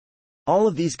All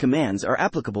of these commands are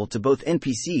applicable to both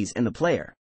NPCs and the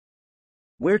player.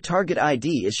 Where target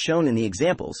ID is shown in the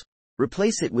examples,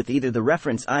 replace it with either the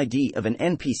reference ID of an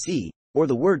NPC, or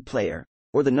the word player,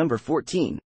 or the number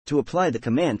 14, to apply the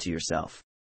command to yourself.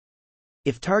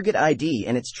 If target ID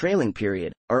and its trailing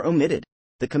period are omitted,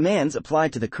 the commands apply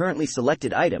to the currently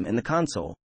selected item in the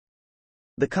console.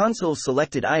 The console's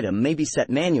selected item may be set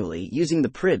manually using the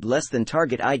prid less than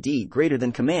target ID greater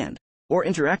than command, or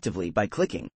interactively by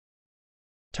clicking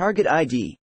target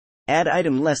ID, add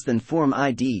item less than form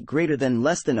ID greater than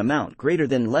less than amount greater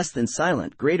than less than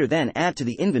silent greater than add to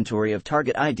the inventory of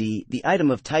target ID the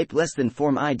item of type less than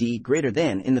form ID greater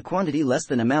than in the quantity less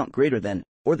than amount greater than,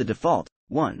 or the default,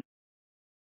 1.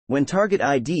 When target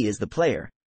ID is the player,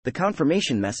 the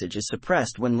confirmation message is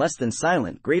suppressed when less than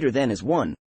silent greater than is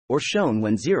 1, or shown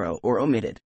when 0 or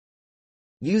omitted.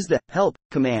 Use the help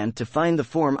command to find the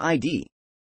form ID.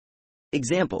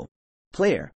 Example: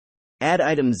 player, add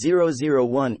item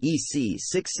 001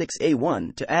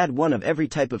 EC66A1 to add one of every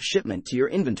type of shipment to your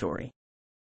inventory.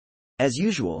 As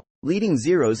usual, leading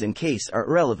zeros in case are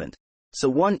irrelevant, so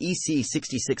 1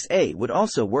 EC66A would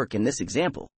also work in this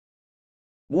example.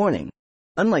 Warning: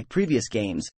 unlike previous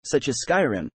games, such as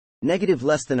Skyrim, negative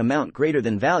less than amount greater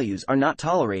than values are not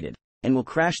tolerated, and will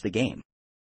crash the game.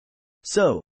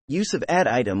 So, use of add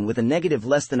item with a negative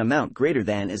less than amount greater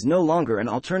than is no longer an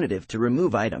alternative to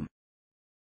remove item.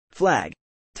 Flag: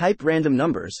 type random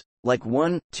numbers, like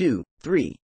 1, 2,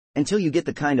 3, until you get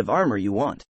the kind of armor you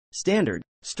want, standard,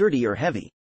 sturdy or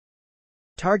heavy.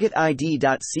 Target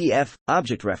ID.cf,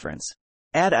 object reference.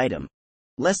 Add item.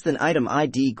 Less than item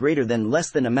ID greater than less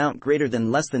than amount greater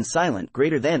than less than silent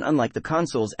greater than unlike the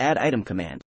console's add item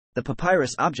command, the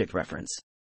papyrus object reference.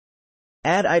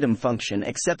 Add item function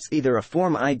accepts either a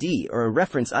form ID or a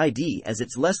reference ID as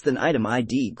its less than item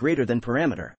ID greater than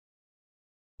parameter.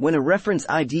 When a reference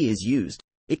ID is used,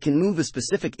 it can move a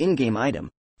specific in-game item,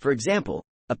 for example,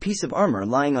 a piece of armor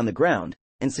lying on the ground,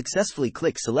 and successfully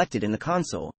click selected in the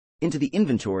console, into the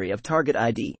inventory of target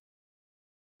ID.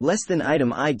 Less than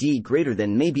item ID greater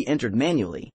than may be entered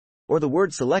manually, or the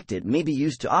word selected may be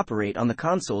used to operate on the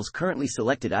console's currently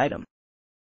selected item.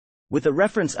 With a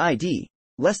reference ID,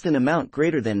 less than amount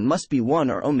greater than must be 1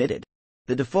 or omitted.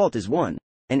 The default is 1,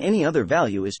 and any other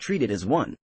value is treated as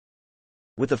 1.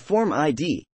 With a form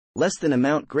ID, less than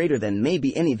amount greater than may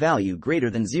be any value greater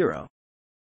than 0.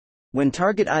 When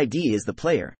target ID is the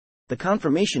player, the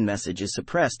confirmation message is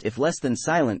suppressed if less than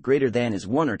silent greater than is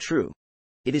 1 or true.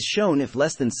 It is shown if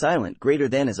less than silent greater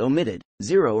than is omitted,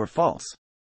 0 or false.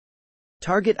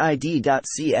 Target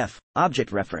ID.cf,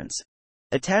 object reference.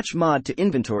 Attach mod to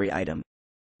inventory item.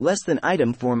 Less than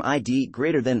item form ID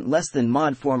greater than less than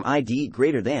mod form ID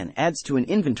greater than adds to an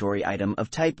inventory item of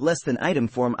type less than item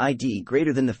form ID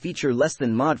greater than the feature less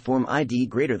than mod form ID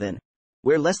greater than,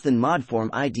 where less than mod form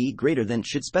ID greater than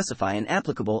should specify an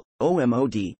applicable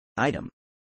OMOD item.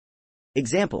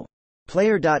 Example: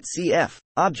 player.cf,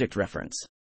 object reference.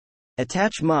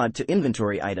 Attach mod to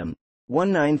inventory item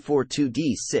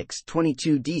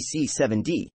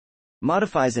 1942D622DC7D.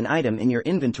 Modifies an item in your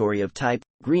inventory of type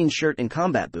green shirt and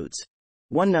combat boots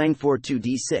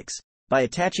 1942D6 by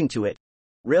attaching to it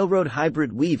railroad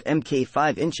hybrid weave MK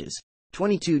 5 inches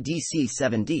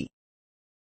 22DC7D.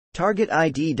 Target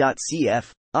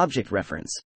ID.cf, object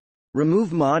reference.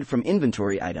 Remove mod from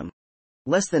inventory item.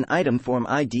 Less than item form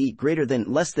ID greater than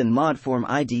less than mod form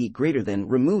ID greater than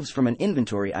removes from an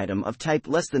inventory item of type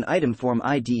less than item form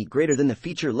ID greater than the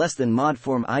feature less than mod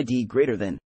form ID greater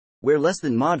than, where less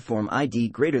than mod form ID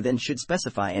greater than should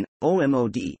specify an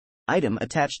OMOD item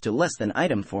attached to less than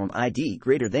item form ID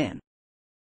greater than.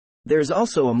 There is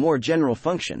also a more general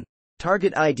function,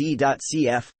 target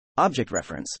ID.cf, object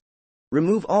reference.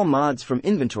 Remove all mods from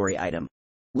inventory item.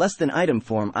 Less than item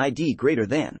form ID greater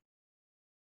than.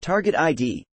 Target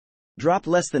ID. Drop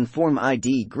less than form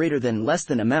ID greater than less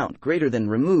than amount greater than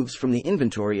removes from the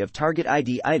inventory of target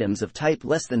ID items of type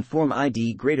less than form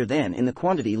ID greater than in the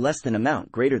quantity less than amount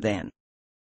greater than.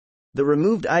 The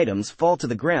removed items fall to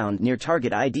the ground near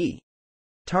target ID.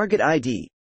 Target ID.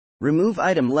 Remove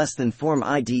item less than form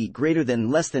ID greater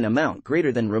than less than amount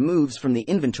greater than removes from the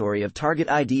inventory of target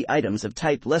ID items of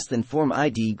type less than form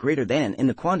ID greater than in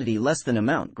the quantity less than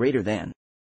amount greater than.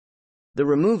 The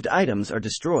removed items are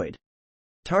destroyed.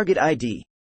 Target ID.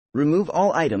 Remove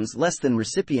all items less than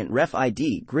recipient ref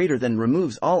ID greater than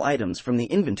removes all items from the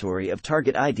inventory of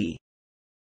target ID.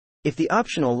 If the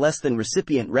optional less than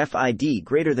recipient ref ID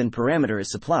greater than parameter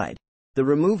is supplied, the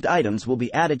removed items will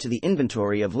be added to the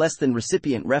inventory of less than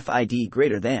recipient ref ID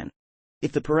greater than.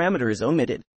 If the parameter is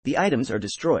omitted, the items are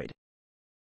destroyed.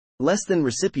 less than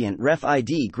recipient ref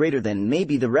ID greater than may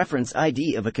be the reference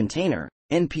ID of a container,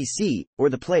 NPC, or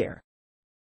the player.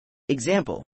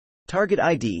 Example. Target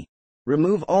ID.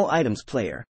 Remove all items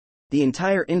player. The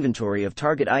entire inventory of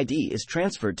target ID is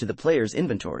transferred to the player's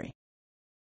inventory.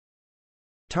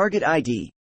 Target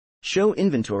ID. Show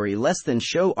inventory less than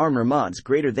show armor mods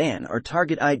greater than or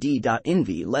target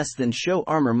ID.inv less than show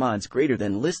armor mods greater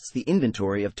than lists the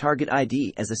inventory of target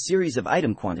ID as a series of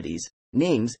item quantities,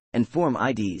 names, and form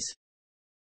IDs.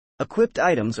 Equipped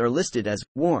items are listed as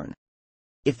worn.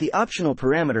 If the optional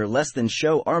parameter less than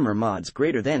show armor mods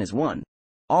greater than is 1,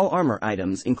 all armor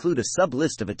items include a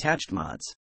sub-list of attached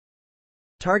mods.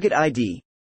 Target ID.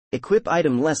 Equip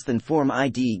item less than form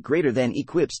ID greater than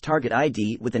equips target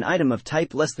ID with an item of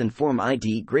type less than form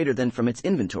ID greater than from its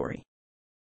inventory.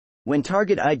 When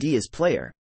target ID is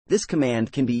player, this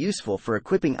command can be useful for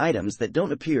equipping items that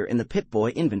don't appear in the Pip-Boy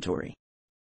inventory.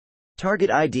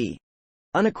 Target ID.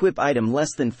 Unequip item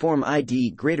less than form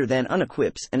ID greater than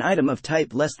unequips an item of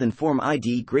type less than form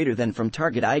ID greater than from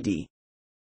target ID.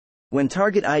 When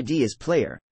target ID is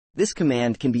player, this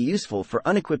command can be useful for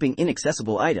unequipping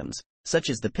inaccessible items, such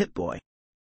as the Pip-Boy.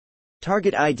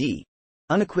 Target ID.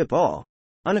 Unequip all.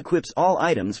 Unequips all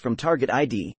items from target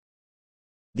ID.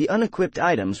 The unequipped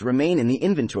items remain in the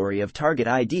inventory of target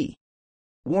ID.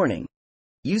 Warning.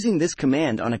 Using this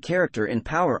command on a character in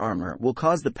Power Armor will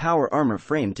cause the Power Armor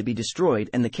frame to be destroyed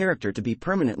and the character to be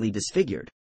permanently disfigured.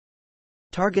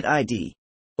 Target ID.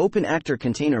 Open Actor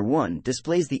Container 1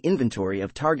 displays the inventory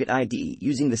of target ID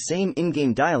using the same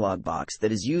in-game dialog box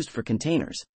that is used for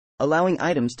containers, allowing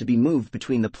items to be moved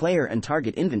between the player and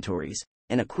target inventories,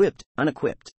 and equipped,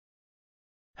 unequipped.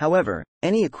 However,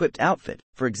 any equipped outfit,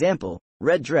 for example,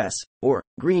 red dress, or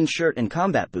green shirt and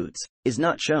combat boots, is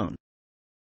not shown.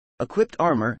 Equipped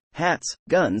armor, hats,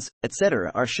 guns,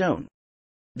 etc. are shown.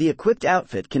 The equipped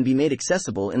outfit can be made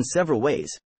accessible in several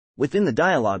ways. Within the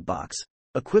dialog box,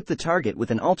 equip the target with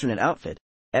an alternate outfit,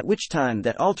 at which time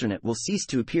that alternate will cease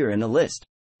to appear in the list,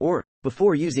 or,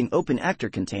 before using Open Actor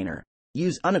Container,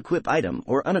 use unequip item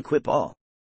or unequip all.